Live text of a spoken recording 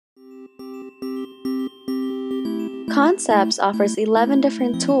Concepts offers 11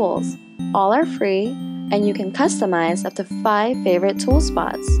 different tools. All are free, and you can customize up to 5 favorite tool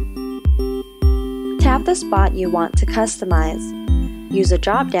spots. Tap the spot you want to customize. Use a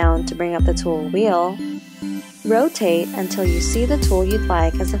drop-down to bring up the tool wheel. Rotate until you see the tool you'd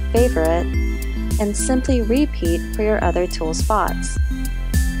like as a favorite, and simply repeat for your other tool spots.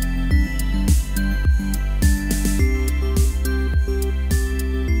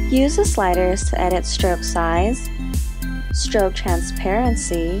 Use the sliders to edit stroke size, stroke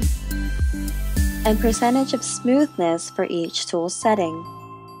transparency, and percentage of smoothness for each tool setting.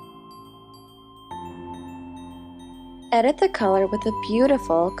 Edit the color with the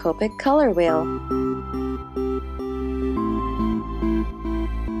beautiful Copic color wheel.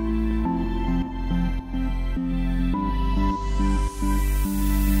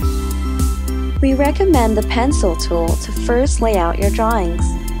 We recommend the pencil tool to first lay out your drawings,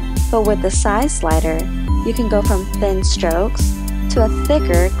 but with the size slider, you can go from thin strokes to a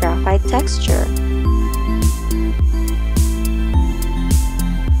thicker graphite texture.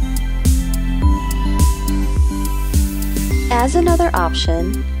 As another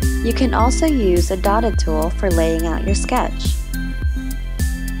option, you can also use a dotted tool for laying out your sketch.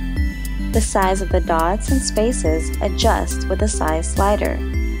 The size of the dots and spaces adjust with the size slider.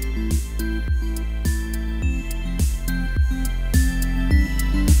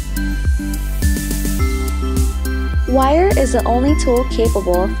 Wire is the only tool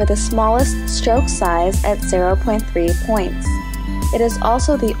capable for the smallest stroke size at 0.3 points. It is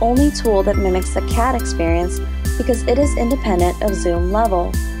also the only tool that mimics the CAD experience because it is independent of zoom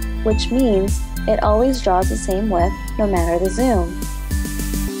level, which means it always draws the same width no matter the zoom.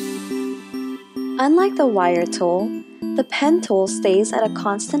 Unlike the wire tool, the pen tool stays at a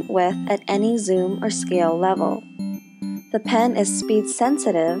constant width at any zoom or scale level. The pen is speed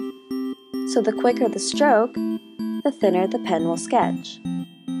sensitive, so the quicker the stroke, the thinner the pen will sketch.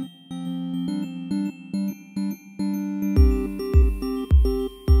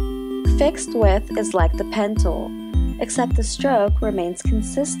 Fixed width is like the pen tool, except the stroke remains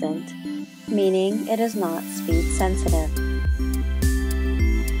consistent, meaning it is not speed sensitive.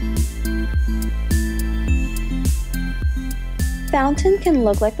 Fountain can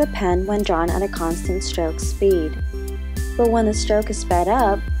look like the pen when drawn at a constant stroke speed, but when the stroke is sped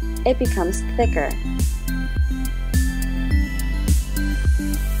up, it becomes thicker.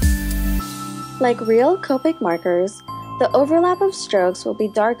 Like real Copic markers, the overlap of strokes will be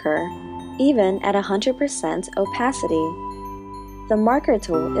darker, even at 100% opacity. The marker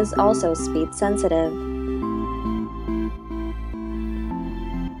tool is also speed sensitive.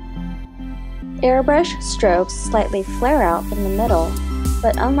 Airbrush strokes slightly flare out from the middle,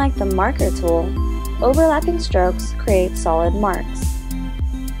 but unlike the marker tool, overlapping strokes create solid marks.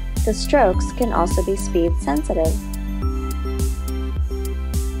 The strokes can also be speed sensitive.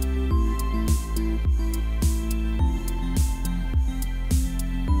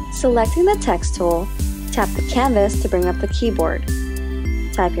 Selecting the text tool, tap the canvas to bring up the keyboard.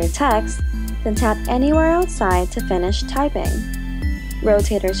 Type your text, then tap anywhere outside to finish typing.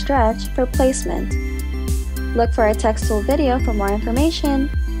 Rotate or stretch for placement. Look for our text tool video for more information.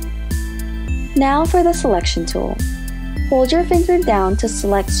 Now for the selection tool. Hold your finger down to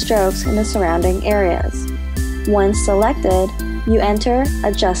select strokes in the surrounding areas. Once selected, you enter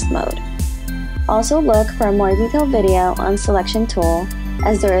Adjust mode. Also look for a more detailed video on selection tool,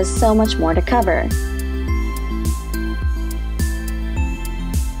 as there is so much more to cover.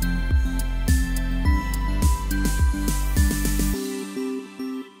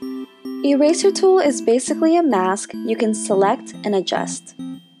 Eraser tool is basically a mask you can select and adjust.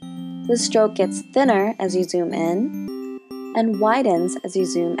 The stroke gets thinner as you zoom in and widens as you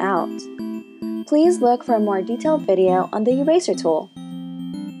zoom out. Please look for a more detailed video on the eraser tool.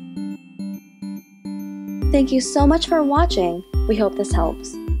 Thank you so much for watching. We hope this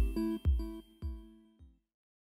helps.